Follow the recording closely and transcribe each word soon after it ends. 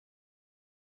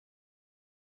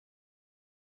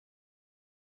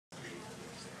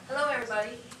Hello,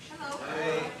 everybody. Hello.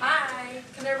 Hey. Hi.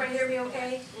 Can everybody hear me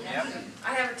okay? Yep.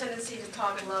 I have a tendency to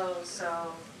talk low,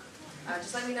 so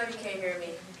just let me know if you can't hear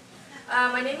me.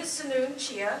 My name is Sinoun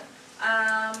Chea.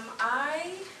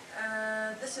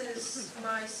 This is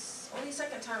my only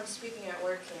second time speaking at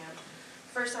WordCamp.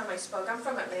 First time I spoke. I'm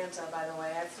from Atlanta, by the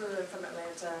way. I flew in from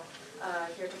Atlanta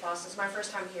here to Boston. It's my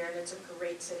first time here, and it's a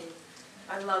great city.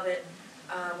 I love it.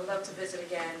 Would love to visit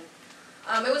again.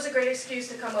 It was a great excuse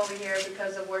to come over here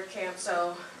because of WordCamp,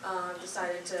 so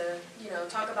decided to,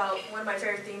 talk about one of my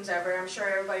favorite themes ever. I'm sure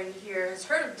everybody here has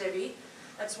heard of Divi.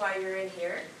 That's why you're in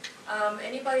here.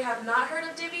 Anybody have not heard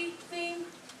of Divi theme?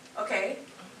 Okay,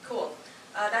 cool.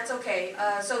 That's okay.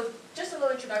 So just a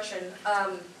little introduction.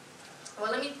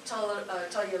 Well, let me tell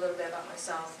you a little bit about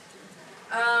myself.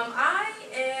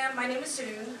 My name is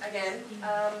Sinoun, again.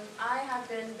 I have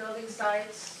been building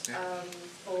sites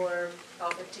for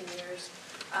about 15 years.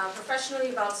 Professionally,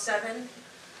 about seven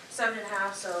and a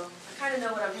half, so I kind of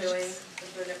know what I'm doing.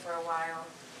 Been doing it for a while.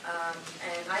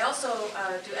 And I also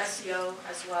do SEO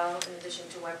as well, in addition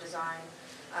to web design,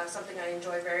 something I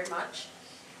enjoy very much.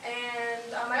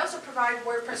 And I also provide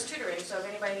WordPress tutoring, so if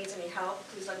anybody needs any help,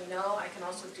 please let me know. I can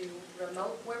also do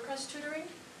remote WordPress tutoring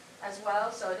as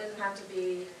well, so it doesn't have to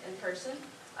be in person.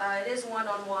 It is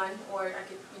one-on-one, or I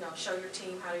could, show your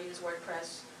team how to use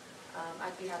WordPress.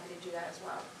 I'd be happy to do that as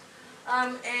well.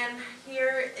 And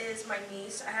here is my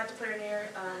niece. I had to put her in here.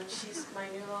 She's my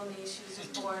new little niece. She was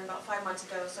just born about 5 months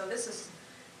ago, so this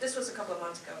was a couple of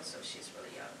months ago, so she's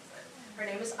really young. But her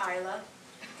name is Isla,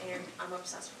 and I'm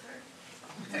obsessed with her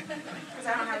because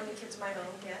I don't have any kids of my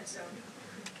own yet.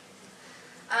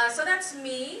 So that's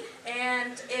me,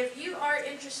 and if you are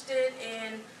interested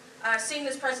in seeing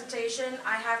this presentation,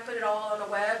 I have put it all on the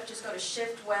web. Just go to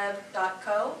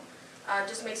ShiftWeb.co.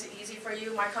 Just makes it easy for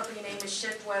you. My company name is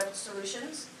ShiftWeb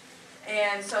Solutions,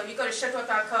 and so you go to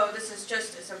ShiftWeb.co.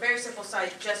 It's a very simple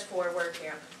site just for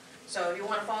WordCamp. So if you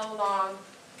want to follow along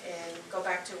and go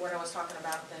back to what I was talking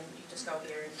about, then you just go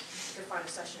here and you can find the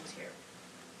sessions here.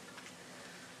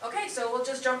 Okay, so we'll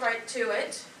just jump right to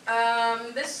it.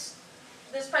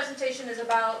 This presentation is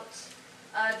about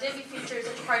Divi features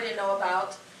that you probably didn't know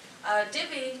about.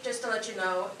 Divi, just to let you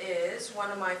know, is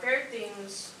one of my favorite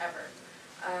themes ever.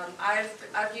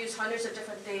 I've used hundreds of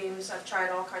different themes. I've tried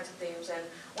all kinds of themes, and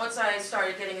once I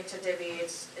started getting into Divi,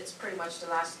 it's pretty much the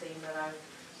last theme that I've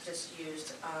just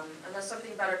used. Unless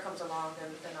something better comes along,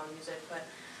 then I'll use it. But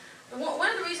one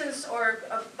of the reasons, or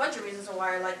a bunch of reasons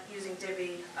why I like using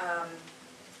Divi,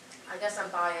 I guess I'm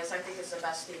biased. I think it's the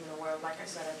best theme in the world. Like I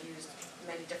said, I've used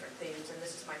many different themes, and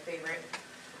this is my favorite.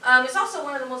 It's also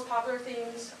one of the most popular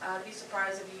themes. I'd be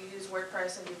surprised if you use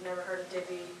WordPress and you've never heard of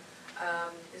Divi.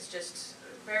 It's just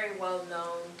very well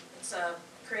known. It's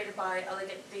created by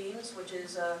Elegant Themes, which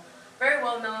is a very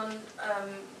well known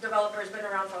developer. Has been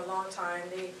around for a long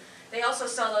time. They also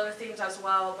sell other themes as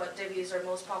well, but Divi is their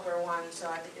most popular one, so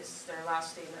I think it's their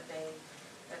last theme that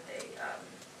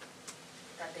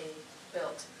they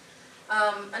built.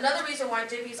 Another reason why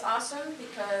Divi is awesome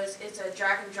because it's a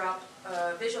drag and drop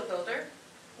visual builder,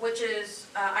 which is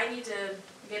I need to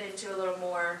get into a little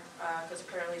more because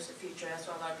apparently it's the future. That's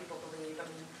what a lot of people believe. I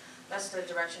mean, that's the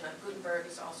direction that Gutenberg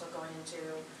is also going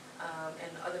into,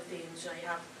 and other themes.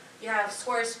 You have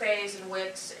Squarespace and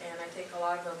Wix, and I think a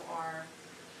lot of them are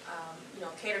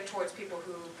catered towards people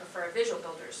who prefer visual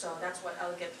builders. So that's what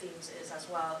Elegant Themes is as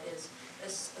well. Is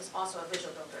also a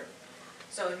visual builder.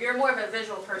 So if you're more of a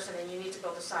visual person and you need to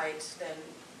build a site, then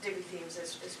Divi Themes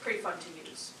is pretty fun to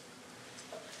use.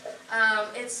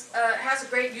 It has a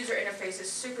great user interface. It's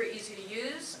super easy to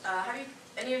use. Have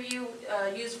any of you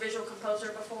used Visual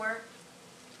Composer before?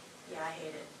 Yeah, I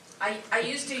hate it. I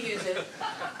used to use it.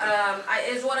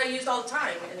 It's what I used all the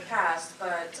time in the past.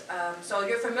 But so if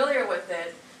you're familiar with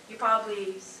it, you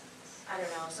probably, I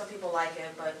don't know, some people like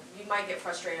it, but you might get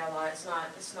frustrated a lot. It's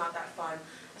not that fun.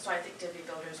 That's why I think Divi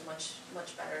Builder is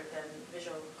much better than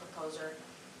Visual Composer.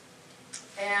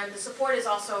 And the support is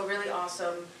also really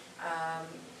awesome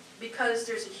because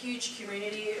there's a huge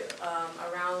community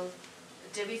around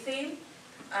the Divi theme.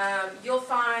 You'll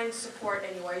find support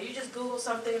anywhere. You just Google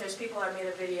something, there's people that made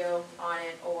a video on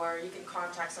it, or you can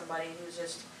contact somebody who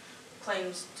just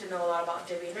claims to know a lot about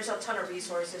Divi. And there's a ton of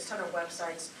resources, ton of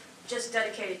websites just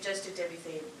dedicated just to Divi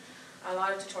theme. A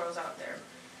lot of tutorials out there.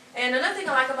 And another thing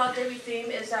I like about Divi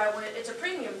theme is that it's a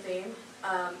premium theme,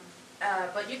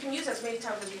 but you can use it as many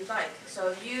times as you'd like. So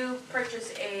if you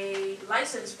purchase a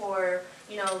license for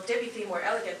Divi theme or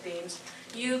Elegant Themes,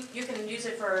 you can use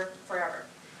it for forever.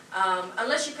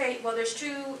 Unless you pay, well, there's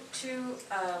two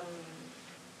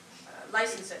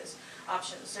licenses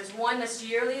options. There's one that's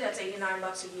yearly, that's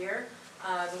 $89 a year.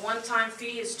 The one-time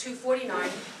fee is $249,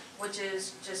 which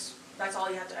is just, that's all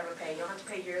you have to ever pay. You don't have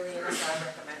to pay yearly, and that's what I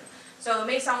recommend. So it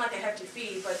may sound like a hefty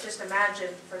fee, but just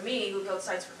imagine, for me, who builds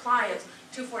sites for clients,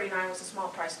 $249 was a small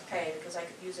price to pay because I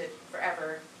could use it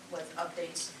forever with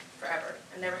updates forever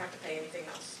and never have to pay anything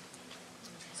else.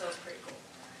 So it's pretty cool.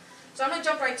 So I'm going to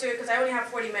jump right to it because I only have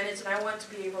 40 minutes and I want to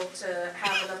be able to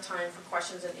have enough time for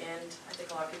questions at the end. I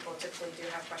think a lot of people typically do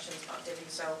have questions about Divi,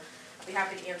 so I'll be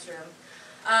happy to answer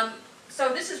them.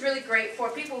 So this is really great for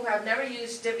people who have never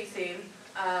used Divi theme.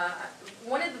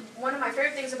 One of my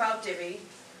favorite things about Divi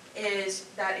is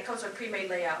that it comes with pre-made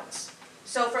layouts.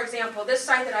 So for example, this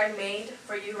site that I made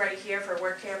for you right here for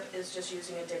WordCamp is just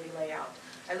using a Divi layout.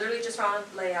 I literally just found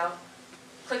a layout,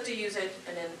 clicked to use it,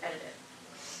 and then edit it.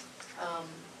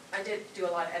 I did do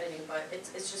a lot of editing, but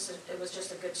it was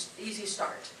just a good, easy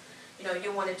start. You know,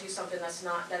 you want to do something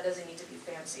that doesn't need to be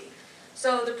fancy.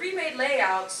 So the pre-made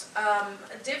layouts,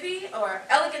 Divi, or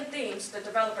Elegant Themes, the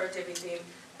developer of Divi theme,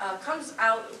 comes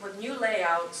out with new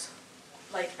layouts,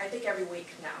 like I think every week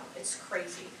now. It's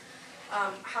crazy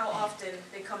how often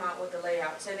they come out with the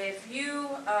layouts. And if you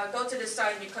go to this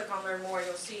site and you click on Learn More,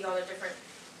 you'll see all the different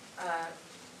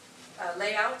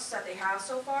layouts that they have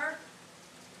so far.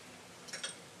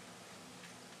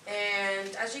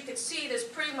 And as you can see, there's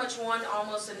pretty much one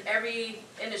almost in every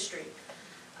industry.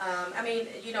 I mean,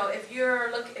 you know, if you're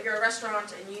a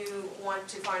restaurant and you want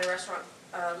to find a restaurant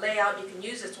layout, you can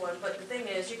use this one. But the thing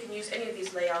is, you can use any of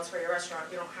these layouts for your restaurant.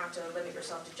 You don't have to limit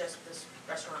yourself to just this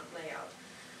restaurant layout.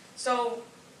 So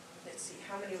let's see,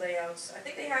 how many layouts? I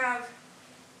think they have,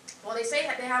 well, they say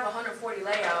they have 140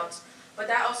 layouts, but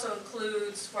that also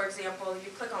includes, for example,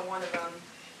 you click on one of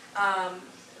them.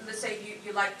 Let's say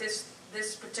you like this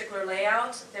particular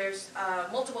layout. There's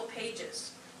multiple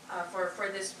pages for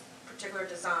this particular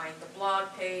design. The blog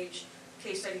page,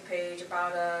 case study page,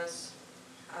 about us,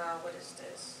 what is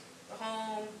this? The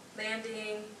home,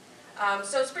 landing.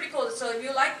 So it's pretty cool. So if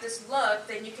you like this look,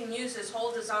 then you can use this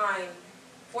whole design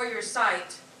for your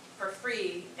site for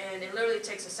free, and it literally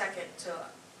takes a second to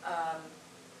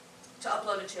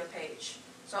upload it to a page.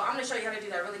 So I'm going to show you how to do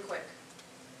that really quick.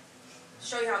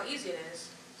 Show you how easy it is.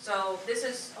 So this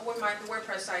is the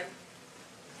WordPress site.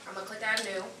 I'm going to click Add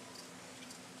New.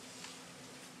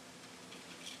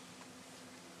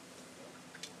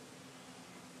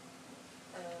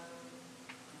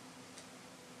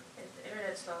 If the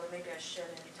internet's slow, then maybe I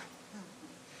shouldn't.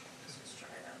 Let's try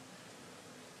it out.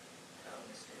 Oh,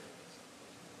 let's do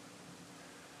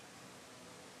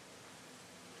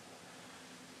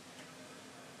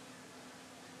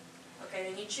it. Okay,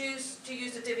 then you choose to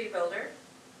use the Divi Builder.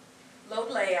 Load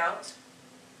layout,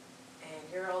 and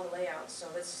here are all the layouts. So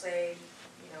let's say,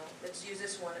 you know, let's use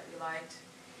this one that we liked.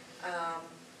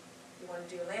 You want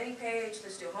to do a landing page,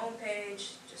 let's do a home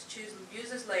page. Just use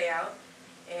this layout.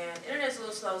 And internet's a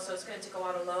little slow, so it's going to take a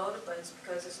while to load, but it's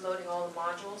because it's loading all the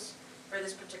modules for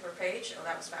this particular page. Oh,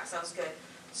 that was fast. That was good.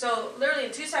 So literally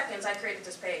in 2 seconds, I created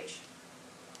this page,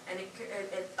 and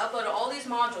it uploaded all these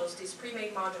modules, these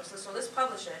pre-made modules. So let's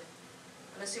publish it,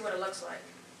 and let's see what it looks like.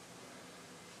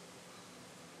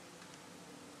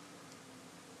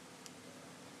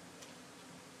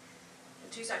 In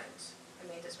 2 seconds, I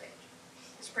made this page.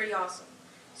 It's pretty awesome.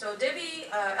 So Divi,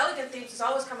 Elegant Themes is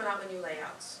always coming out with new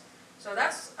layouts. So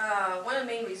that's one of the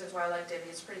main reasons why I like Divi.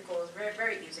 It's pretty cool. It's very,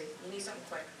 very easy. You need something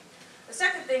quick. The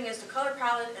second thing is the color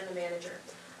palette and the manager.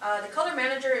 The color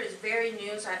manager is very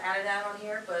new, so I added that on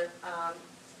here, but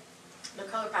the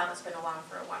color palette's been around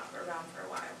for a while.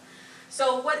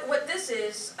 So what this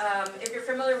is, if you're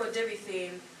familiar with Divi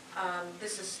theme,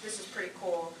 this is pretty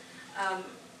cool.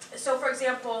 So for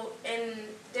example, in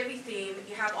Divi theme,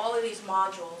 you have all of these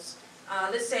modules.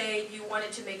 Let's say you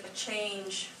wanted to make a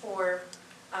change for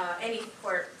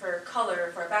for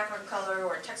color, for a background color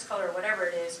or a text color or whatever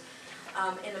it is.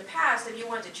 In the past, if you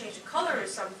wanted to change the color or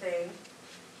something,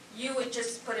 you would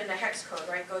just put in a hex code,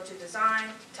 right? Go to Design,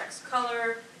 Text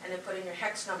Color, and then put in your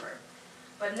hex number.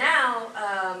 But now,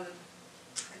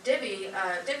 Divi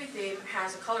theme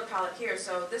has a color palette here.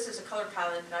 So this is a color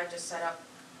palette that I just set up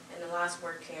in the last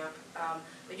WordCamp.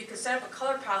 But you can set up a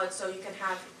color palette so you can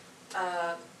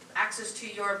have access to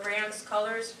your brand's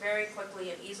colors very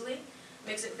quickly and easily.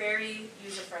 Makes it very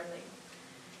user-friendly.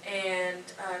 And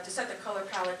to set the color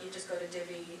palette, you just go to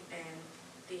Divi and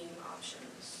Theme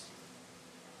Options.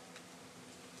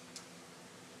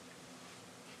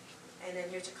 And then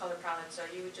here's your color palette. So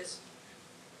you would just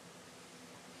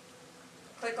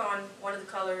click on one of the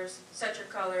colors, set your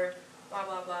color, blah,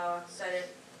 blah, blah, set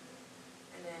it,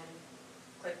 and then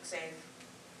click Save.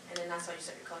 And then that's how you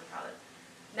set your color palette.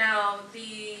 Now,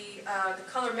 the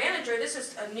color manager, this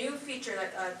is a new feature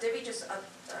that Divi just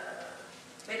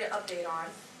made an update on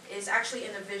is actually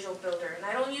in the Visual Builder. And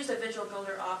I don't use the Visual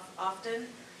Builder often,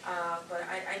 but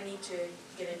I need to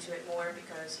get into it more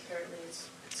because apparently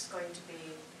it's going to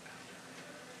be,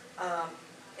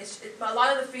 a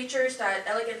lot of the features that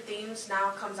Elegant Themes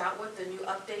now comes out with, the new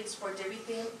updates for Divi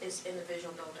theme, is in the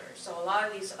Visual Builder. So a lot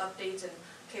of these updates and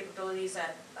capabilities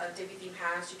that Divi theme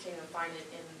has, you can't even find it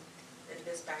in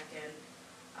this backend,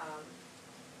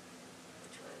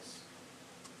 which was,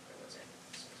 where was it?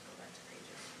 Let's go back to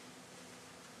pages.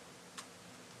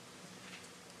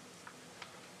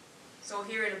 So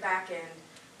here in the backend,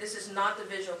 this is not the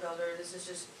Visual Builder. This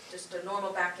is just the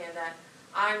normal backend that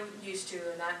I'm used to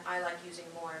and that I like using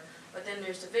more. But then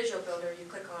there's the Visual Builder. You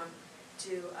click on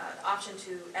the option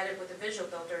to edit with the Visual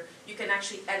Builder. You can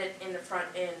actually edit in the front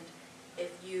end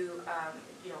if you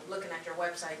looking at your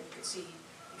website. You can see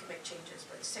you can make changes,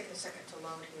 but it's taking a second to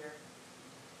load here.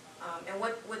 And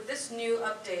with this new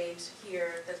update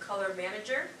here, the Color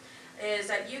Manager, is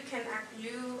that you can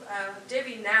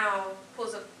Divi now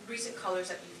pulls up recent colors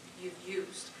that you've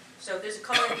used. So if there's a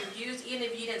color you've used, even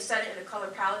if you didn't set it in the color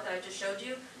palette that I just showed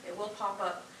you, it will pop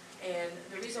up. And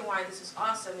the reason why this is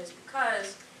awesome is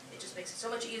because it just makes it so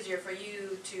much easier for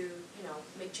you to,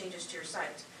 make changes to your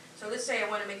site. So let's say I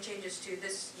want to make changes to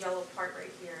this yellow part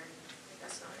right here.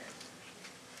 That's not it.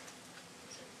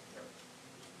 Nope.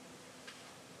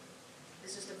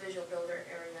 This is the Visual Builder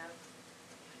area.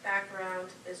 Background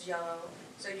is yellow.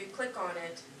 So you click on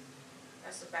it.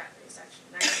 That's the background section.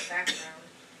 That's the background.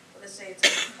 Let's say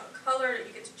it's a color that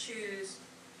you get to choose.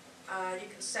 You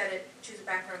can set it, choose a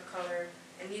background color,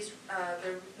 and these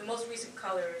the most recent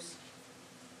colors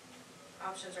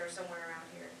options are somewhere around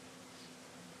here.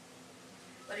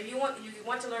 But if you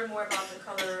want to learn more about the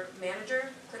Color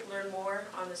Manager, click Learn More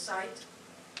on the site,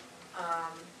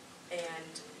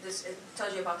 and it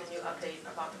tells you about the new update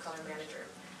about the Color Manager.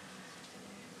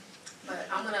 But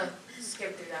I'm gonna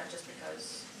skip through that just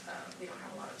because we don't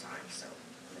have a lot of time. So.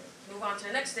 Move on to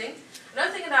the next thing.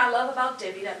 Another thing that I love about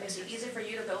Divi that makes it easy for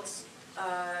you to build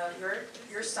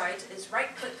your site is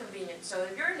right-click convenience. So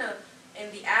if you're in the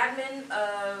admin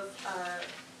of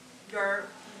your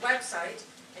website,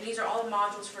 and these are all the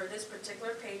modules for this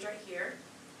particular page right here,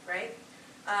 right?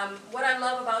 What I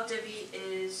love about Divi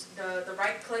is the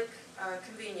right-click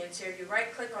convenience here. If you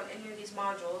right-click on any of these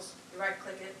modules, you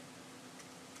right-click it,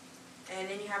 and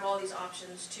then you have all these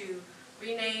options to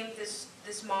rename this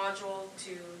module,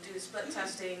 to do split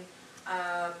testing,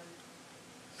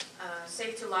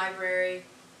 save to library,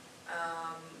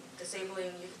 you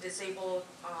can disable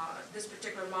this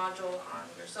particular module on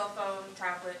your cell phone,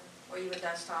 tablet, or even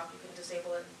desktop. You can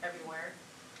disable it everywhere,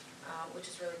 which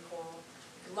is really cool.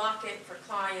 You can lock it for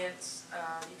clients.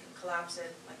 You can collapse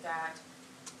it like that.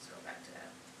 Let's go back to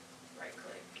that. Right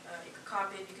click. You can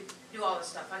copy it. You can do all this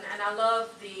stuff. And I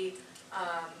love the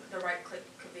right-click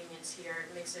convenience here.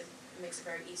 It makes it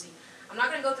very easy. I'm not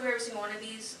going to go through every single one of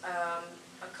these.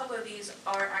 A couple of these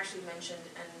are actually mentioned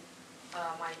in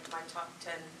my top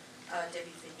 10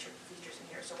 Divi features in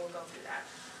here, so we'll go through that.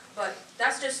 But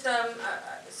that's just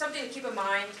something to keep in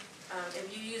mind.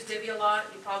 If you use Divi a lot,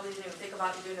 you probably didn't even think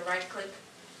about doing the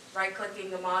right-clicking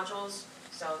the modules.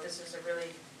 So this is a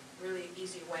really, really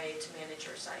easy way to manage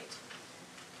your site.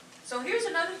 So here's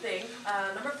another thing.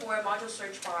 Number 4, module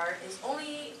search bar is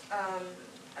only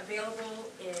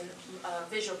available in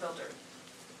Visual Builder.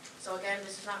 So again,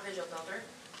 this is not Visual Builder.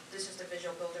 This is the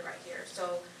Visual Builder right here.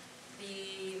 So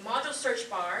the module search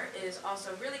bar is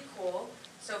also really cool.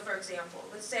 So for example,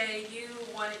 let's say you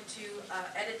wanted to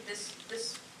edit this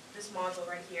module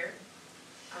right here.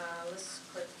 Let's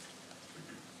click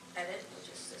Edit, which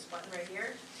is this button right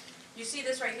here. You see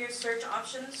this right here, search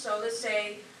options. So let's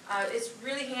say it's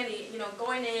really handy,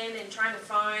 going in and trying to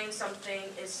find something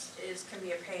can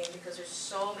be a pain because there's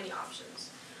so many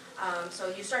options. So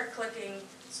you start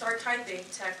typing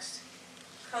text,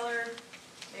 color,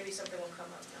 maybe something will come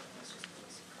up. No, let's just do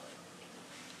some color.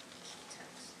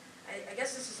 Text. I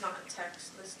guess this is not a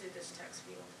text. Let's do this text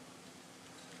field.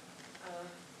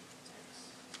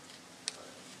 Text.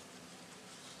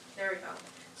 There we go.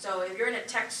 So if you're in a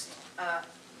text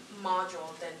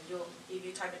module, then if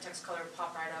you type in text color, it'll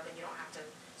pop right up and you don't have to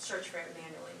search for it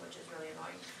manually, which is really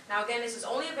annoying. Now again, this is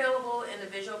only available in the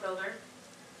Visual Builder.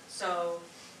 So,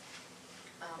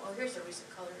 here's the recent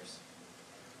colors.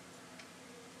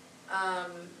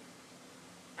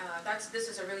 This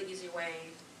is a really easy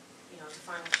way, to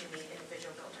find what you need in the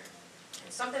Visual Builder.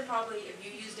 And something probably, if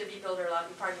you use Divi Builder a lot,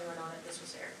 you probably didn't even know that this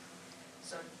was there.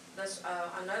 So that's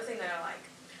another thing that I like.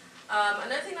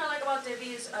 Another thing I like about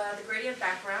Divi is the gradient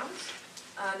backgrounds.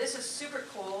 This is super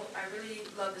cool. I really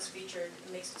love this feature.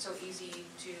 It makes it so easy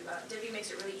to, Divi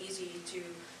makes it really easy to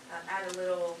add a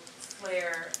little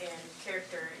flair and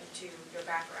character into your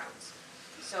backgrounds.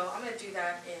 So I'm going to do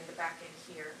that in the back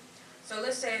end here. So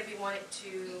let's say if we wanted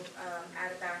to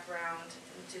add a background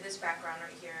into this background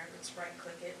right here, let's right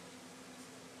click it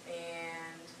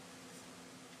and,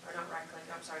 or not right click,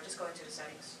 I'm sorry, just go into the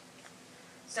settings.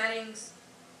 Settings,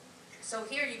 so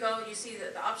here you go, you see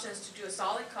the options to do a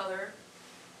solid color,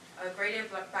 a gradient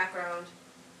background,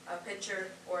 a picture,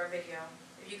 or a video.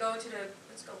 If you go to the,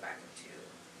 let's go back into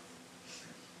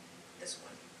this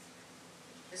one,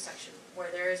 this section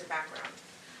where there is a background,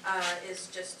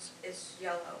 is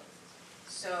yellow.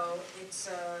 So it's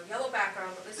a yellow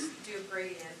background, but let's do a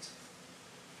gradient.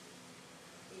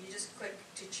 You just click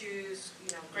to choose,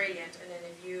 gradient, and then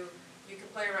if you can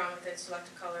play around with it, select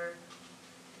a color.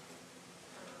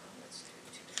 Let's do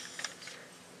 2 different colors here.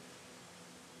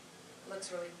 It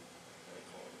looks really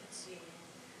cool. Let's see.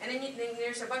 And then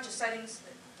there's a bunch of settings.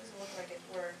 It doesn't look like it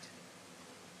worked.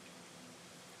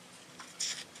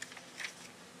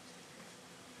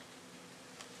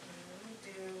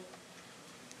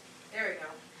 There we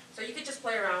go. So you could just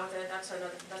play around with it. That's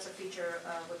a feature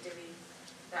with Divi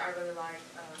that I really like.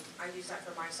 I use that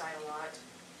for my site a lot.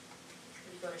 If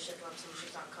you go to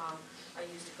ShiftWebSolutions.com, I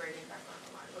use the gradient background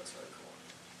a lot. It looks really cool.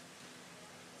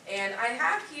 And I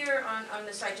have here on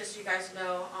the site, just so you guys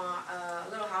know, a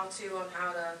little how-to on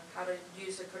how to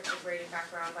use the gradient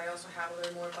background. I also have a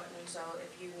little more buttons, so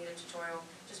if you need a tutorial,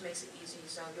 it just makes it easy.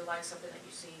 So if you like something that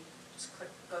you see, just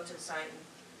go to the site and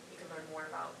you can learn more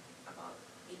about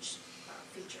each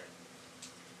feature.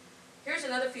 Here's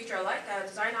another feature I like,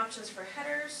 design options for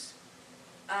headers.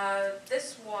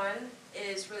 This one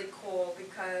is really cool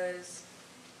because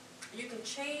you can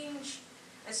change,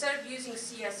 instead of using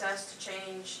CSS to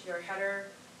change your header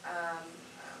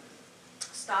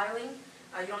styling,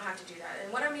 you don't have to do that.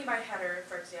 And what I mean by header,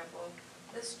 for example,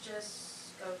 let's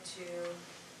just go to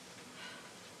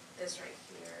this right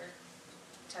here,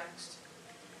 text.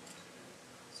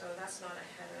 So that's not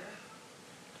a header.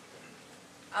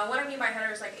 What I mean by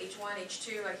header is like H1,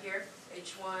 H2, right here,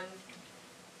 H1,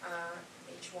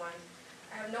 H1.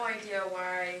 I have no idea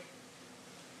why.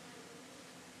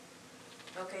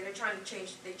 Okay, they're trying to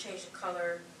change the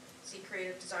color. See,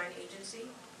 Creative Design Agency.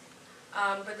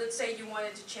 But let's say you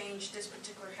wanted to change this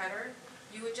particular header.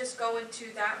 You would just go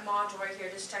into that module right here,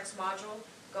 this text module,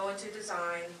 go into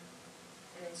Design,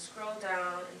 and then scroll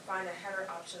down and find the header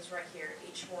options right here,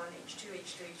 H1, H2,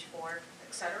 H3, H4,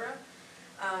 etc.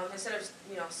 Instead of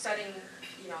setting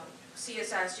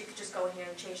CSS, you could just go in here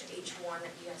and change the H1 that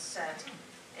you have set,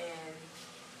 and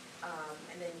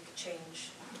then you could change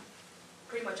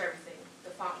pretty much everything: the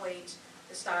font weight,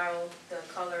 the style, the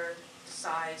color, the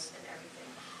size, and everything.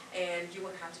 And you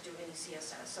wouldn't have to do any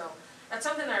CSS. So that's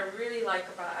something I really like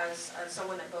about as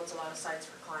someone that builds a lot of sites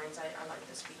for clients. I like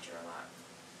this feature a lot.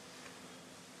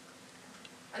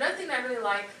 Another thing I really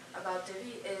like about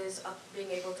Divi is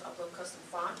being able to upload custom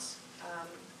fonts.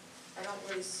 I don't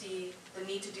really see the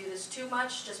need to do this too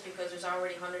much just because there's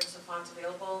already hundreds of fonts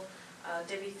available.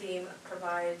 Divi theme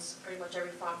provides pretty much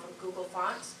every font from Google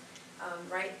Fonts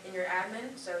right in your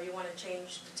admin. So you want to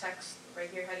change the text right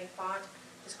here, heading font,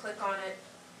 just click on it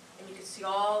and you can see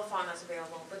all the font that's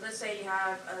available. But let's say you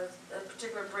have a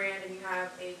particular brand and you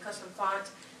have a custom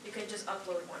font, you can just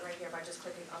upload one right here by just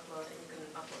clicking upload, and you can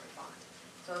upload a font.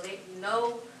 So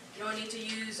you don't need to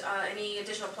use any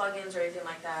additional plugins or anything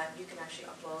like that. You can actually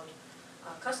upload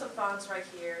custom fonts right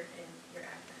here in your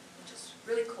admin, which is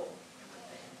really cool.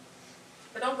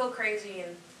 But don't go crazy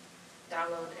and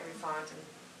download every font,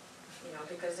 and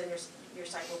because then your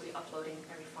site will be uploading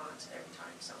every font every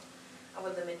time. So I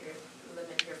would limit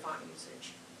your font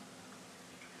usage.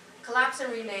 Collapse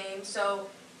and rename. So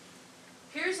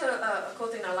here's a cool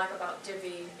thing I like about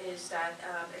Divi is that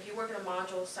if you work in a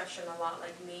module section a lot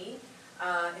like me,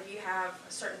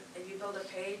 if you build a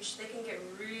page, they can get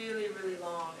really, really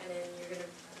long, and then you're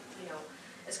gonna,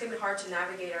 it's gonna be hard to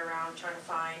navigate around trying to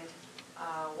find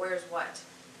where's what.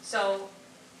 So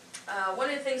one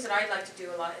of the things that I like to do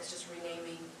a lot is just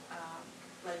renaming,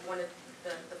 like one of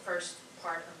the first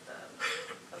part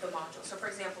of the module. So for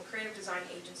example, Creative Design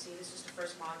Agency. This is the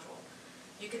first module.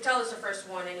 You can tell it's the first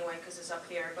one anyway because it's up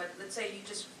here. But let's say you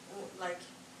just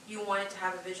you wanted to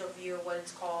have a visual view of what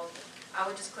it's called. I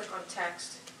would just click on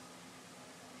text,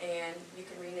 and you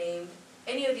can rename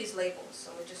any of these labels.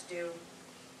 So we'll just do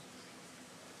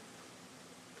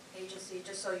agency,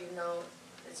 just so you know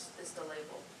it's the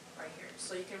label right here.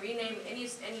 So you can rename any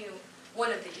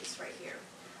one of these right here.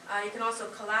 You can also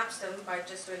collapse them by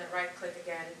just doing a right click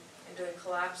again, and and doing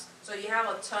collapse. So you have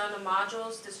a ton of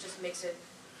modules. This just makes it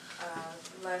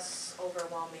less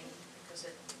overwhelming because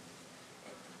it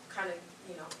kind of,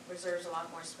 you know, reserves a lot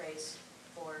more space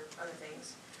for other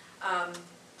things.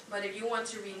 But if you want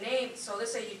to rename, so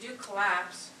let's say you do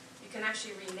collapse, you can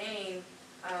actually rename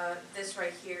this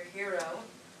right here, hero,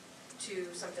 to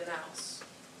something else.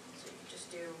 So you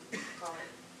just do, call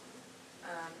it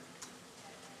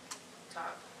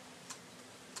top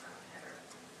header,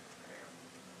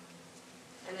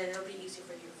 and then it'll be easy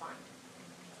for you to find.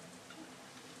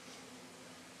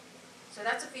 So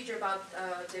that's a feature about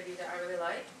Divi that I really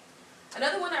like.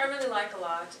 Another one that I really like a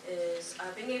lot is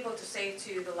being able to save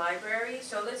to the library.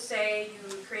 So let's say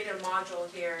you create a module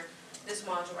here, this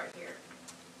module right here.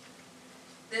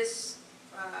 This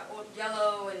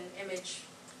yellow and image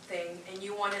thing, and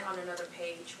you want it on another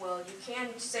page. Well, you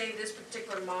can save this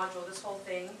particular module, this whole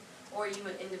thing, or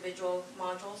even individual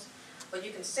modules, but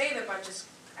you can save it by just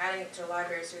adding it to a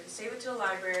library. So you can save it to a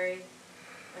library,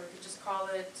 and we could just call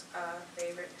it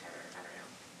favorite header, I don't know,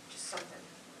 just something.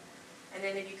 And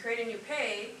then if you create a new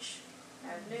page,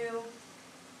 add new,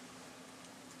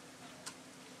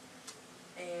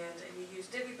 and if you use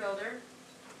Divi Builder,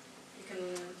 you can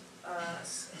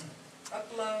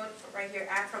upload right here,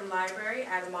 add from library,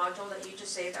 add a module that you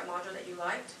just saved, that module that you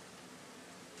liked,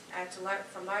 add to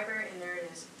from library, and there it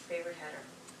is, favorite header.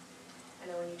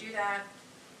 And then when you do that,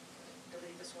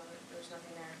 delete this one, there's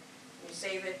nothing there, and you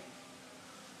save it,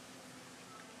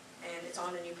 and it's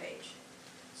on a new page.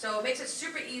 So it makes it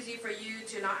super easy for you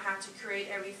to not have to create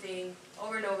everything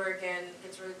over and over again. It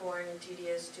gets really boring and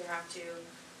tedious to have to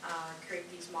create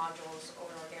these modules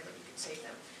over and over again, but you can save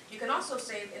them. You can also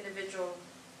save individual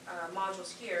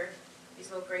modules here, these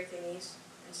little gray thingies,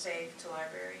 and save to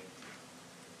library.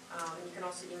 You can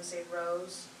also even save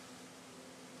rows,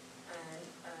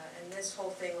 and this whole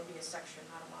thing will be a section,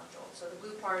 not a module. So the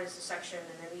blue part is the section,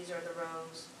 and then these are the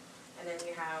rows, and then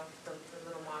you have the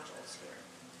little modules here.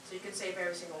 So you can save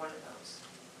every single one of those.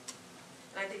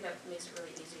 And I think that makes it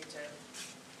really easy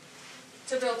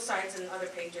to build sites and other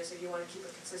pages if you want to keep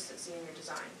a consistency in your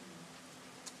design.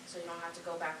 So you don't have to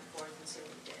go back and forth and see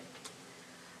what you did.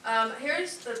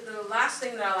 Here's the last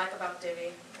thing that I like about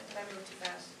Divi. Did I move too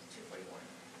fast? 241.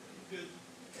 Good.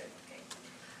 Good, okay.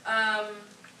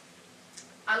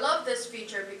 I love this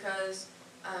feature because,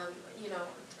 you know,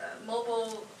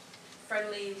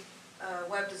 mobile-friendly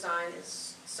web design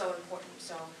is so important.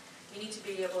 So you need to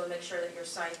be able to make sure that your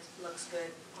site looks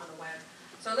good on the web.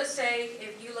 So let's say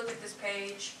if you look at this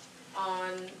page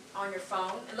on your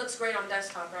phone, it looks great on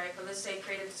desktop, right? But let's say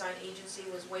Creative Design Agency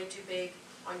was way too big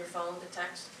on your phone, the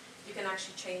text. You can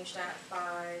actually change that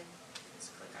by, let's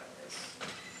click out of this,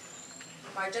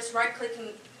 by just right-clicking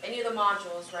any of the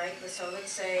modules, right? So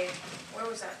let's say, where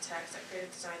was that text, that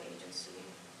Creative Design Agency?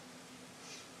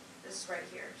 This is right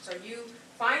here. So you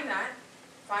find that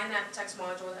text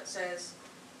module that says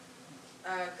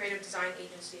Creative Design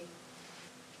Agency,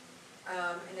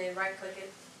 and then right-click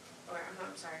it. Or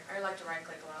I'm sorry, I like to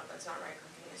right-click a lot, but it's not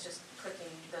right-clicking. It's just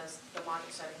clicking the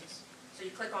module settings. So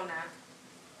you click on that,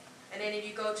 and then if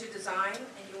you go to Design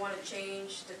and you want to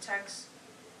change the text,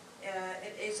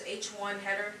 it is H1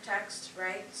 header text,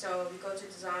 right? So if you go to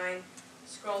Design,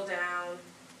 scroll down,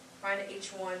 find an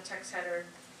H1 text header,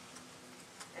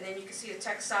 and then you can see the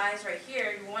text size right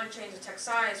here. If you want to change the text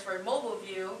size for a mobile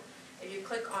view, if you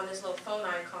click on this little phone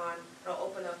icon, it'll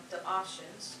open up the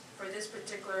options for this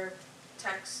particular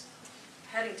text,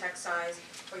 heading text size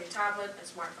for your tablet and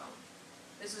smartphone.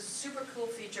 This is a super cool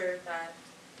feature that,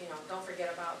 you know, don't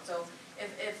forget about. So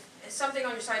if something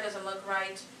on your site doesn't look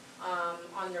right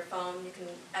on your phone, you can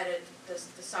edit the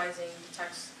sizing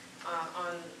text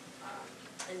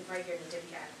and right here in the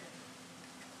Divi admin.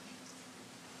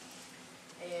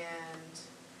 And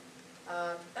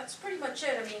that's pretty much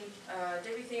it. I mean,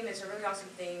 Divi theme is a really awesome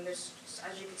theme. There's,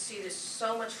 as you can see, there's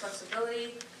so much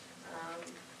flexibility.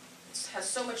 It has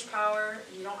so much power.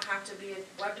 You don't have to be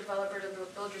a web developer to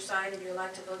build your site if you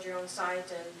like to build your own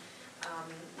site,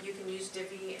 and you can use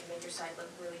Divi and make your site look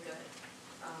really good.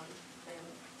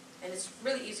 And it's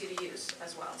really easy to use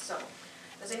as well. So,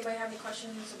 does anybody have any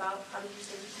questions about how to use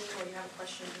Divi theme, or you have a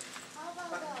question? How about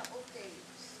the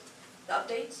updates? The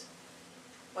updates?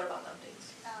 What about the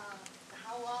updates?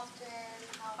 How often,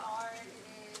 how hard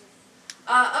it is?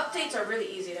 Updates are really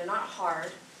easy. They're not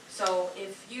hard. So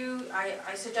if you,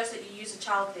 I suggest that you use a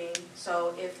child theme.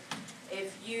 So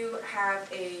if you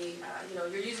have a, you know,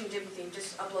 you're using Divi theme,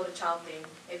 just upload a child theme.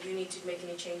 If you need to make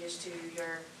any changes to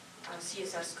your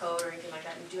CSS code or anything like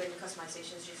that, and do any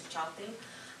customizations, use a child theme.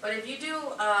 But if you do,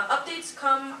 updates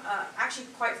come actually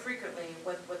quite frequently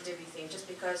with Divi theme, just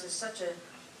because it's such a,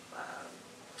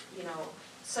 you know,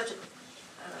 such a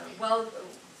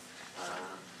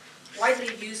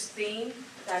widely used theme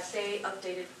that they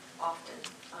update it often.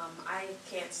 I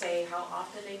can't say how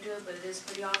often they do it, but it is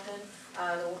pretty often.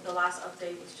 The last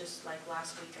update was just like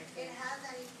last week, I think. It has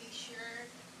any feature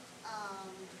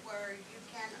where you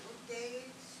can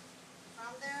update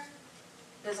from there?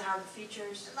 Does it have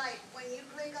features? Like when you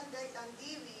click on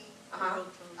Divi, Uh-huh.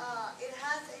 it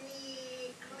has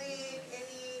any click,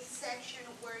 any section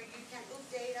where you can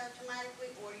update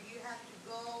automatically, or you have to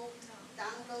go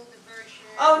download the version?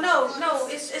 Oh no,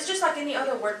 it's just like any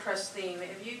other WordPress theme.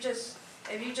 If you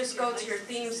just go to your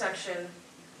theme section,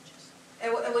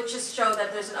 it would just show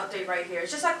that there's an update right here.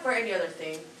 It's just like for any other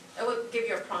theme. It would give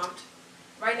you a prompt.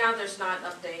 Right now there's not an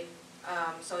update,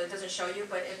 so it doesn't show you,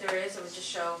 but if there is, it would just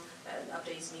show that an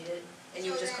update is needed, and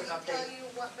you would just click So then it update. tell you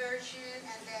what version,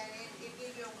 and then it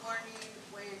gives you a warning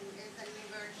when it's a new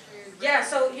version? Yeah,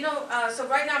 so so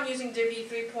right now I'm using Divi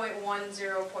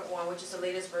 3.10.1, which is the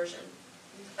latest version.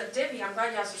 Divi, I'm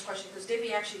glad you asked this question, because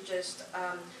Divi actually just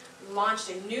launched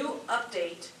a new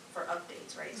update for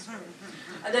updates, right?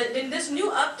 This new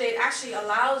update actually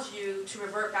allows you to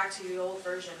revert back to the old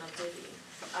version of Divi.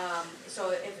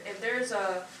 So if there's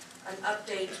an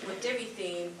update with Divi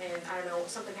theme, and I don't know,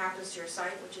 something happens to your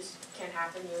site, which can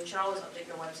happen, you should always update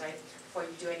your website before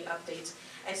you do any updates,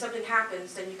 and something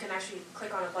happens, then you can actually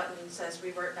click on a button that says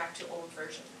revert back to old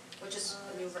version, which is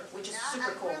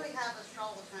super cool. I really have a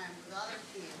struggle time with other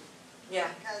teams. Yeah.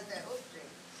 Because they're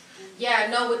updates. Yeah,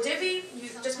 no, with Divi, you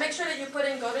just make sure that you put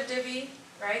in, go to Divi,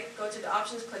 right? Go to the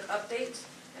options, click update,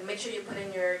 and make sure you put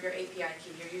in your API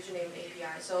key, your username and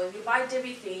API. So if you buy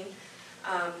Divi theme,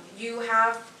 you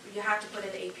have to put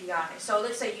in the API. So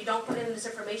let's say you don't put in this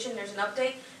information, there's an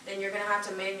update, then you're going to have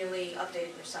to manually update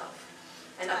it yourself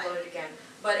and upload it again.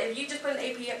 But if you just put an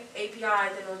API,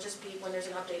 then it'll just be, when there's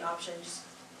an update option,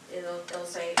 it'll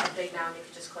say update now, and you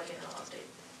can just click it and it'll update.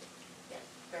 Yeah,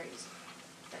 very easy.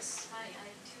 Yes. Hi, I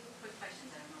have two quick questions.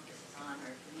 I don't know if this is on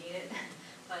or if you need it.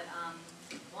 But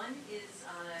one is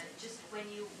just when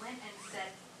you went and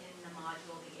set in the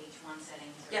module the H1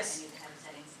 settings or Yes. any of the header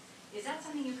settings, is that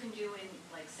something you can do in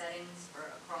like settings for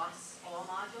across all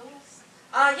modules?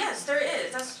 Yes, there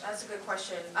is. That's a good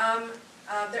question.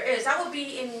 There is. That will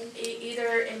be in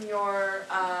either in your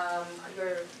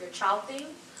child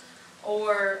theme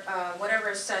or whatever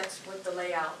is set with the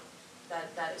layout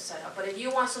that is set up. But if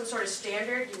you want some sort of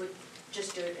standard, you would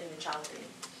just do it in the child theme.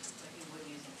 Like you would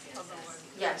using CSS?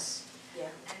 Yes. Yeah.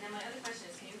 And then my other question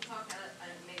is, can you talk,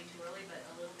 maybe too early, but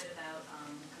a little bit about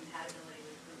compatibility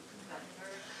with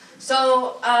Gutenberg?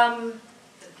 So.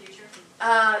 For the future?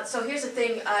 So here's the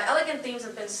thing. Elegant Themes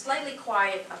have been slightly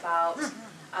quiet about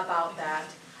that,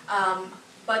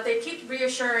 but they keep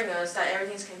reassuring us that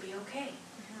everything's gonna be okay.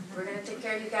 We're gonna take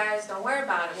care of you guys. Don't worry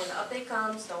about it. When the update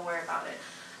comes, don't worry about it.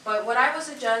 But what I would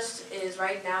suggest is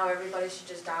right now everybody should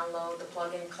just download the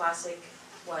plugin Classic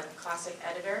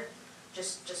Editor,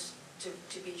 just to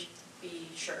be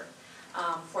sure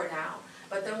for now.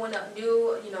 But then when the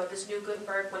new this new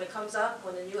Gutenberg, when it comes up,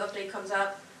 when the new update comes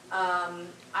up,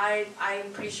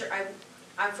 I'm pretty sure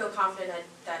I feel confident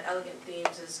that Elegant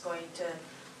Themes is going to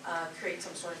create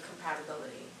some sort of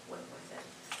compatibility with it.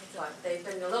 But they've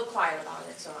been a little quiet about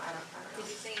it, so I don't know. Did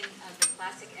you say the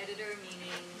classic editor,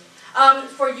 meaning?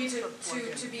 For you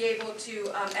to be able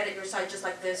to edit your site just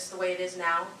like this, the way it is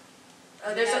now.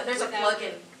 There's a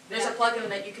plugin. There's a plugin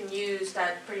that you can use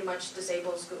that pretty much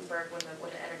disables Gutenberg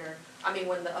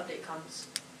when the update comes.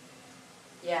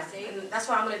 Yeah, and that's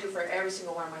what I'm going to do for every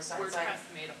single one of my sites.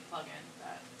 WordPress made a plugin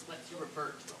that lets you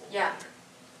revert to the old Yeah. editor.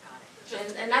 Got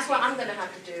it. And that's what I'm going to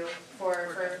have to do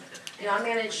for I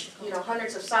manage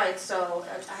hundreds of sites, so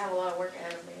I have a lot of work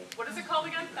ahead of me. What is it called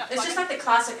again? That It's just plugin? like the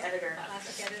classic editor.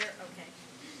 Classic editor, okay.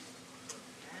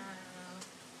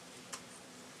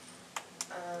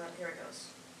 Here it goes.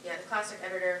 Yeah, the classic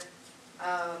editor.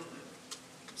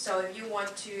 So if you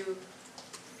want to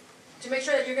make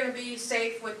sure that you're going to be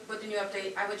safe with the new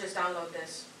update, I would just download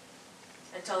this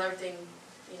until everything,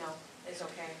 is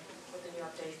okay with the new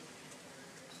update.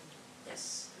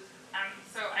 Yes.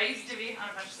 So I use Divi on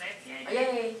a bunch of sites,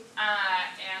 Yay!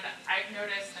 and I've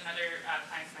noticed, and other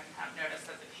clients might have noticed,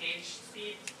 that the page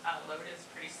speed load is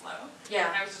pretty slow. Yeah.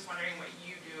 And I was just wondering what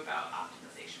you do about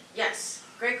optimization. Yes.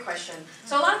 Great question.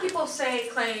 So a lot of people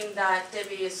claim that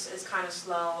Divi is kind of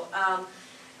slow.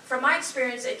 From my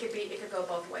experience, it could go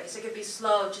both ways. It could be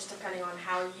slow just depending on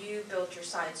how you built your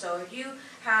site. So if you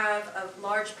have a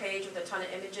large page with a ton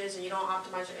of images and you don't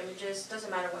optimize your images, it doesn't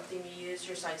matter what theme you use,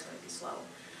 your site's going to be slow.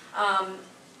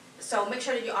 So make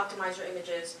sure that you optimize your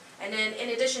images. And then in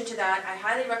addition to that, I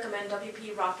highly recommend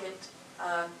WP Rocket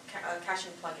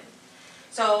caching plugin.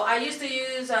 So I used to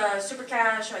use Super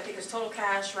Cache, I think it's Total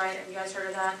Cache, right? Have you guys heard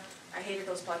of that? I hated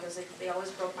those plugins, they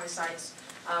always broke my sites.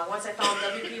 Once I found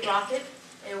WP Rocket,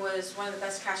 it was one of the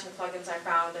best caching plugins I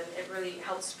found, and it really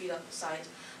helped speed up the site.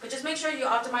 But just make sure you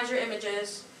optimize your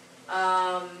images,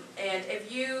 and if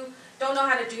you don't know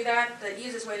how to do that, the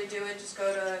easiest way to do it, just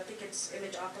go to, I think it's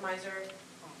Image Optimizer.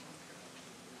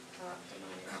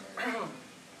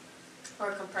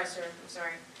 Or compressor, I'm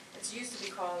sorry. It used to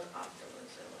be called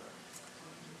Optimizer.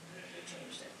 We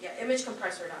changed it. Yeah,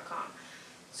 imagecompressor.com.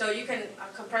 So you can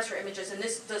compress your images, and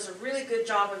this does a really good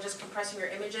job of just compressing your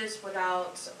images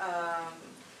without,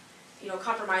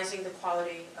 compromising the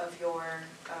quality of your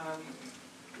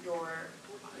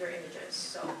images.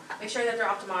 So make sure that they're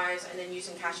optimized, and then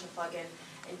using caching plugin,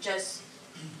 and just,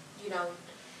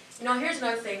 here's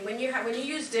another thing. When you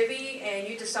use Divi and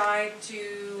you decide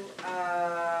to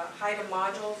hide a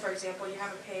module, for example, you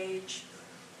have a page,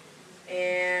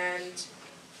 and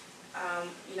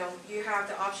you have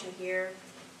the option here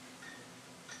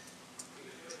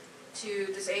to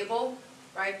disable,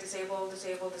 right? Disable,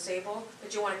 disable, disable.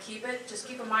 But you want to keep it. Just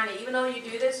keep in mind that even though you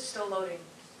do this, it's still loading.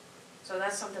 So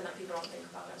that's something that people don't think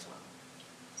about as well.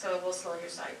 So it will slow your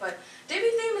site. But Divi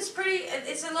theme is pretty,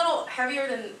 it's a little heavier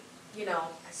than, I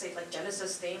say like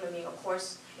Genesis theme. I mean, of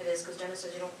course it is, because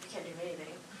Genesis, you can't do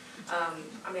anything.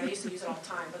 I used to use it all the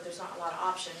time, but there's not a lot of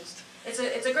options. It's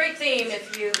a great theme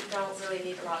if you don't really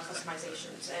need a lot of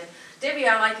customizations. And Divi,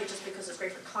 I like it just because it's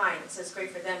great for clients. It's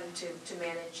great for them to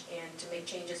manage and to make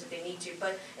changes if they need to.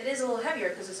 But it is a little heavier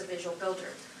because it's a visual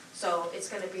builder. So it's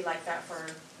going to be like that for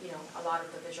a lot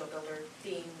of the visual builder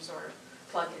themes or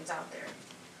plugins out there.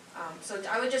 So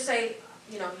I would just say,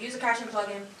 use a caching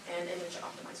plugin and image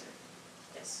optimizer.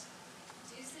 Yes.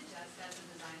 Do you suggest as a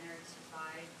designer to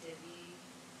buy Divi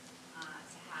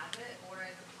to have it, or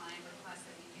if a client requests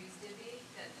that you use Divi,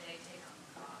 that they take on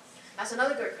the cost? That's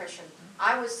another good question.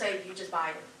 I would say you just buy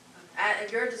it.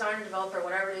 If you're a designer, developer,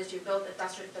 whatever it is you build, if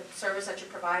that's the service that you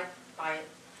provide, buy it.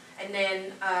 And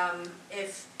then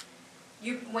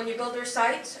when you build your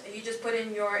site, you just put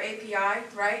in your API,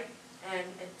 right? And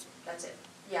that's it.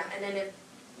 Yeah, and then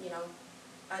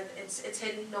it's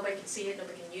hidden, nobody can see it,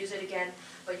 nobody can use it again,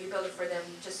 but you build it for them,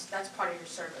 that's part of your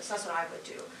service. That's what I would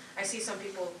do. I see some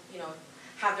people,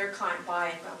 have their client buy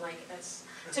it, but I'm like,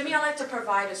 to me, I like to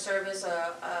provide a service,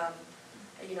 a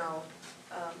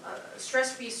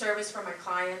stress-free service for my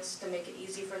clients to make it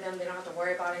easy for them. They don't have to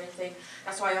worry about anything.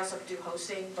 That's why I also do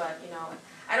hosting, but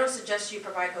I don't suggest you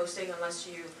provide hosting unless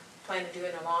you plan to do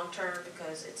it in the long term,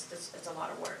 because it's a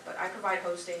lot of work. But I provide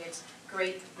hosting. It's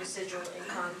great residual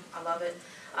income. I love it.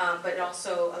 But it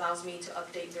also allows me to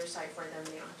update their site for them.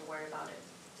 They don't have to worry about it.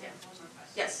 Yeah. One more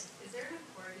question. Yes. Is there an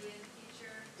accordion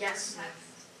feature? Yes. For text?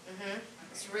 Mm-hmm.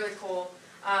 It's really cool.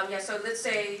 So let's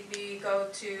say we go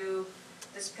to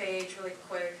this page really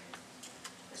quick.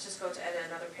 Let's just go to edit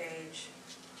another page,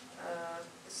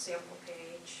 the sample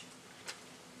page,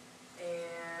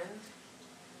 and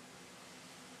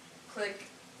click,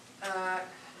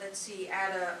 let's see,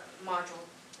 add a module.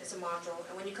 It's a module,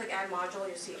 and when you click add module,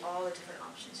 you'll see all the different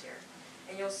options here.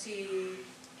 And you'll see,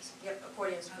 yep,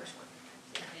 accordion is the first one.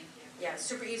 Thank you. Yeah, it's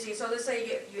super easy. So let's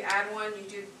say you add one, you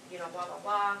do, blah, blah,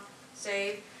 blah,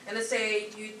 save. And let's say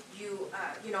you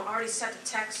already set the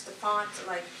text, the font,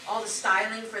 like all the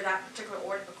styling for that particular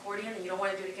accordion, and you don't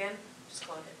want to do it again, just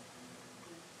clone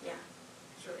it. Yeah,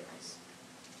 it's really nice.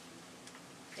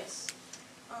 Yes.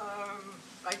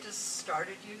 I just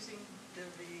started using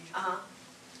Divi. Uh-huh. I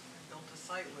built a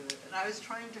site with it, and I was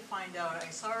trying to find out, I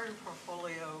saw in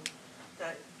Portfolio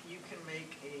that you can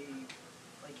make a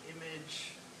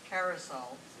image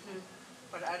carousel,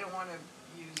 but I don't want to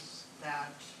use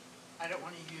that. I don't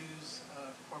want to use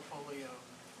Portfolio.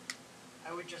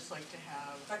 I would just like to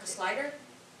have... Like a slider?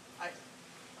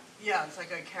 Yeah, it's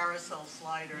like a carousel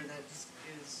slider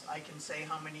I can say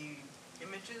how many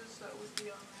images that would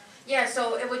be on there. Yeah,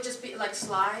 so it would just be like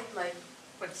slide, like...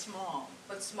 But small.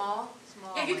 But small?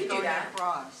 Small. Yeah, you could do that.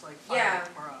 Across, like 5 Yeah.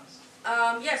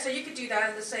 across. Yeah, so you could do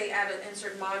that. Let's say add an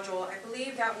insert module. I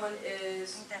believe that one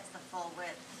is... I think that's the full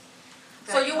width.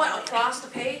 So you want across the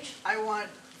page? I want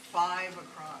 5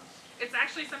 across. It's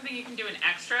actually something you can do in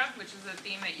Extra, which is a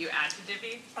theme that you add to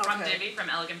Divi, from Okay. Divi, from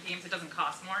Elegant Themes. It doesn't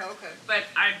cost more. Okay. But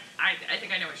I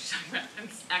think I know what you're talking about. In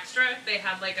Extra, they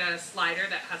have like a slider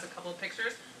that has a couple of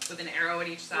pictures with an arrow at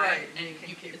each side. Right, and you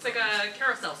can keep it's like a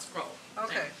carousel scroll.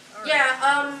 Okay. thing. All right.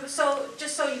 Yeah, so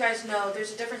just so you guys know,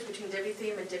 there's a difference between Divi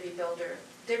theme and Divi builder.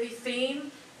 Divi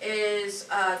theme is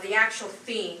the actual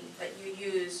theme that you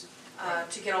use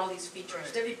to get all these features.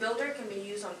 Right. Divi builder can be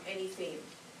used on any theme,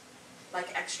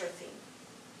 like Extra theme.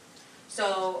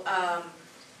 So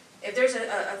if there's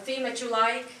a theme that you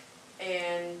like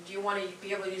and you want to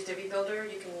be able to use Divi Builder,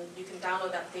 you can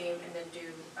download that theme and then do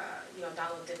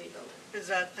download Divi Builder. Is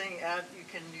that thing you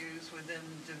can use within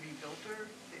Divi Builder,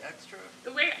 the extra?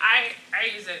 The way I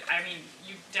use it, I mean,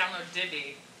 you download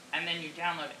Divi, and then you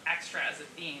download Extra as a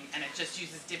theme, and it just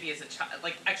uses Divi as a child,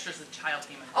 like Extra as a child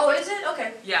theme. Oh, is it?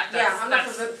 Okay. Yeah, Yeah, I'm not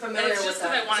that's- familiar with that. It's just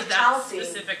because I wanted It's a child that theme.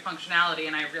 specific functionality,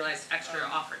 and I realized Extra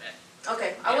offered it.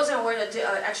 Okay, I Yeah. wasn't aware that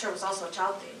Extra was also a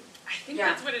child theme. I think Yeah.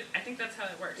 that's what it. I think that's how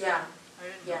it works. Yeah, I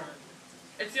didn't Yeah. know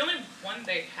that. It's the only one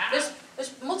they have.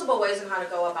 there's multiple ways on how to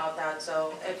go about that,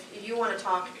 so if you want to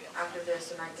talk after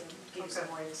this, and I can give you some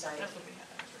Okay. more insight. That's what we have.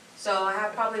 Extra. So I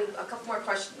have probably a couple more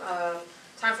questions,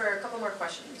 time for a couple more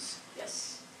questions.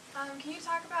 Yes. Can you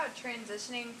talk about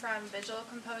transitioning from Visual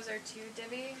Composer to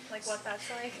Divi, like what that's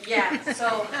like? Yeah,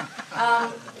 so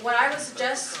what I would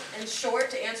suggest in short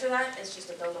to answer that is just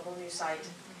to build a whole new site.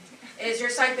 Is your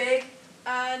site big?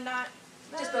 Not.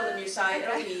 Just build a new site,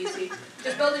 it'll be easy.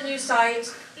 Just build a new site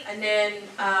and then,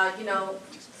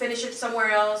 finish it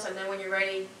somewhere else, and then when you're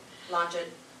ready, launch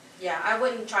it. Yeah, I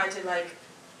wouldn't try to do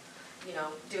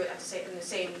it at in the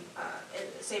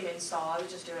same install, I would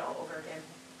just do it all over again.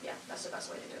 Yeah, that's the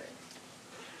best way to do it.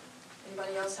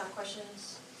 Anybody else have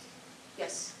questions?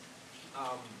 Yes?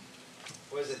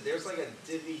 What is it, there's like a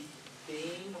Divi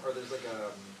theme, or there's like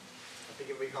I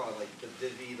think we call it like the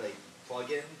Divi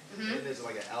plugin, Mhm. and there's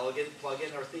like an elegant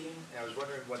plugin or theme, and I was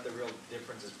wondering what the real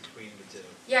difference is between the two.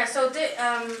 Yeah, so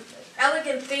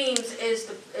Elegant Themes is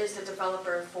the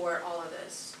developer for all of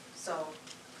this. So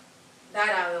that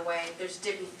out of the way, there's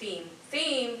Divi Theme.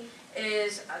 Theme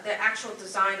is the actual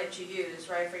design that you use,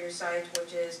 right, for your site,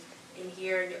 which is in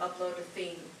here, you upload a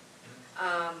theme.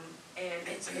 And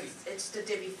it's the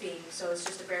Divi theme, so it's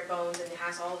just the bare bones, and it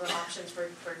has all the options for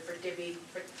Divi,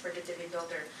 for the Divi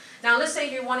Builder. Now, let's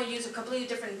say you want to use a completely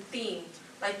different theme.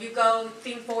 Like you go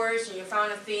Theme Forest and you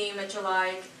found a theme that you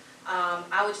like.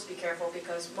 I would just be careful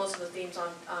because most of the themes on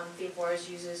Theme Forest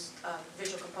uses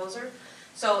Visual Composer.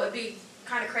 So it'd be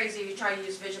kind of crazy if you try to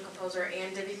use Visual Composer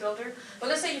and Divi Builder. But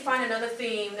let's say you find another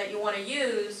theme that you want to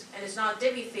use and it's not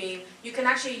Divi theme, you can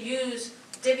actually use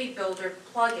Divi Builder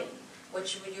plugin,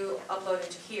 which you upload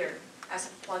into here as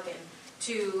a plugin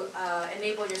to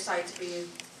enable your site to be,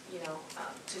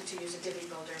 to use a Divi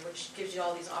Builder, which gives you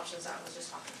all these options that I was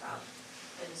just talking about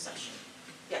in this session.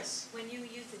 Yes? When you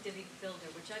use the Divi Builder,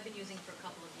 which I've been using for a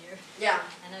couple of years, Yeah.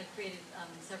 and I've created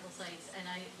several sites, and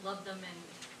I love them, and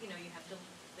you have to,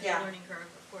 there's Yeah. a learning curve,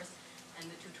 of course, and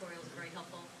the tutorials are very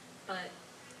helpful. But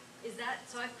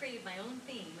so I've created my own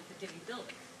theme with the Divi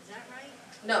Builder. Is that right?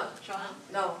 No, Sean?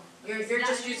 no. You're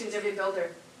just using Divi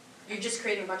Builder. You're just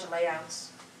creating a bunch of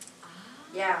layouts. Ah.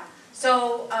 Yeah.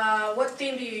 So what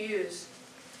theme do you use?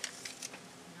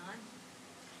 None?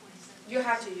 You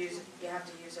have to use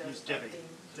a Use Divi. theme.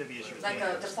 Divi is your Like theme.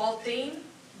 a default theme?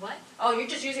 What? Oh, you're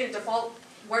just using a default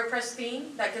WordPress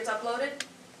theme that gets uploaded?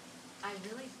 I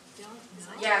really don't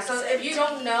know. Yeah, so if you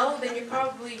don't know, then you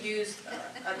probably use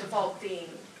a default theme.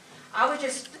 I would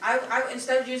just,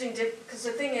 instead of using Divi, because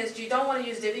the thing is, you don't want to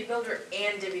use Divi Builder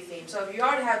and Divi Theme. So if you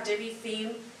already have Divi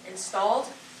Theme installed,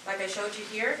 like I showed you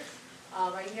here,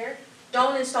 right here,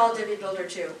 don't install Divi Builder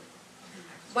too.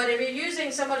 But if you're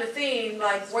using some other theme,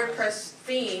 like WordPress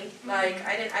theme, like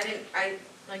I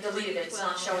deleted it, it's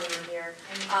not showing in here.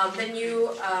 Then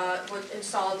you would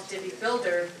install the Divi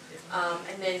Builder,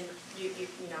 and then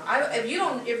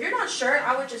if you're not sure,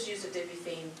 I would just use a Divi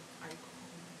theme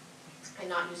and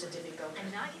not use a Divi Builder.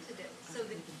 And not use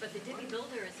it, but the Divi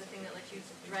Builder is the thing that lets you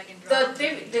drag and drop.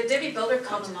 The Divi Builder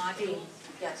comes the with the theme.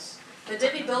 modules. Yes, the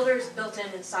Divi Builder is built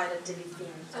in inside a Divi theme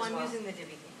So as I'm well. using the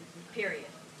Divi theme, period.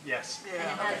 Yes. And it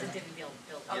Yeah. has a Divi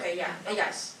Builder. Okay, yeah,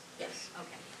 yes, yes,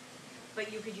 Okay.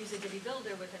 But you could use a Divi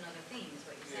Builder with another theme, is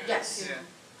what you're saying? yes, Yeah.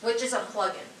 which is a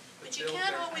plugin. But you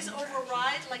can't always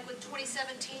override, like with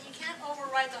 2017, you can't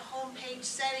override the homepage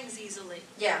settings easily.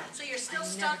 Yeah, So you're still I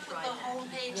stuck never with tried the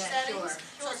that. homepage Yeah, settings. sure.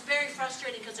 So it's very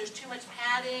frustrating because there's too much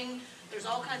padding, there's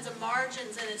all kinds of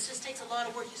margins, and it just takes a lot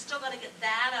of work. You still gotta get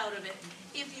that out of it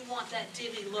if you want that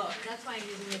Divi look. That's why I'm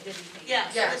using the Divi theme. Yeah,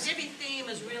 so Yes. the Divi theme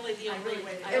is really the only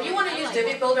way to if go. you want to I use like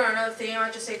Divi that. Builder or another theme,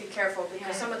 I'd just say be careful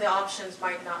because Yeah. some of the options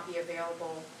might not be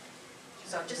available.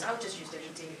 So I would just use Divi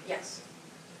theme, yes.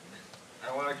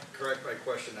 I want to correct my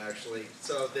question actually.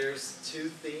 So there's two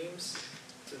themes.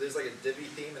 So there's like a Divi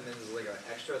theme and then there's like an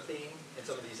extra theme and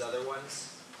some of these other ones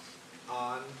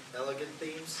on elegant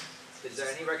themes. Is there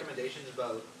any recommendations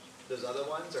about those other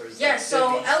ones or is Yes,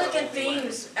 so Divi still Elegant the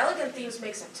one? Themes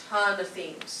makes a ton of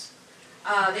themes.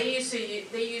 They used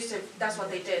to, that's what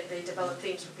they did, they developed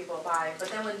themes for people to buy. But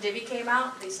then when Divi came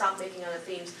out, they stopped making other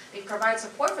themes. They provide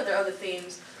support for their other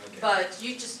themes, Okay. but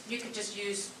you could just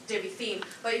use Divi theme.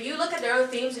 But if you look at their other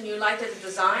themes and you like the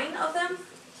design of them,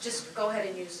 just go ahead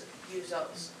and use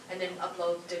those, and then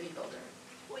upload Divi Builder.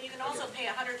 Well, you can also pay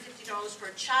 $150 for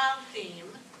a child theme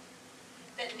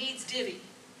that needs Divi,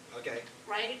 Okay,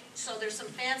 right? So there's some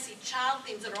fancy child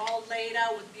themes that are all laid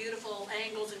out with beautiful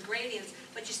angles and gradients,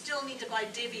 but you still need to buy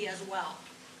Divi as well.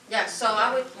 Yeah, so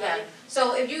I would, yeah.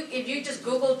 So if you just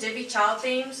Google Divi child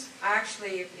themes, I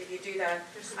actually, if you do that,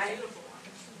 There's some I, beautiful ones.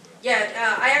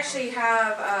 yeah, I actually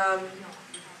have,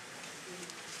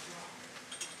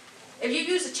 if you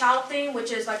use a child theme,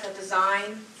 which is like a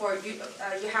design for you,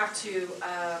 you have to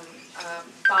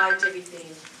buy Divi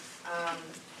theme.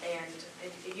 And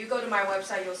if you go to my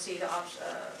website, you'll see a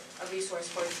resource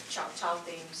for child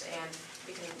themes, and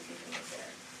you can look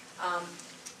there.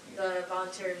 The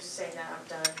volunteer is saying that I'm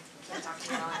done. I can't talk to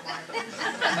you all anymore.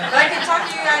 But I can talk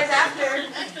to you guys after,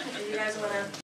 if you guys want to.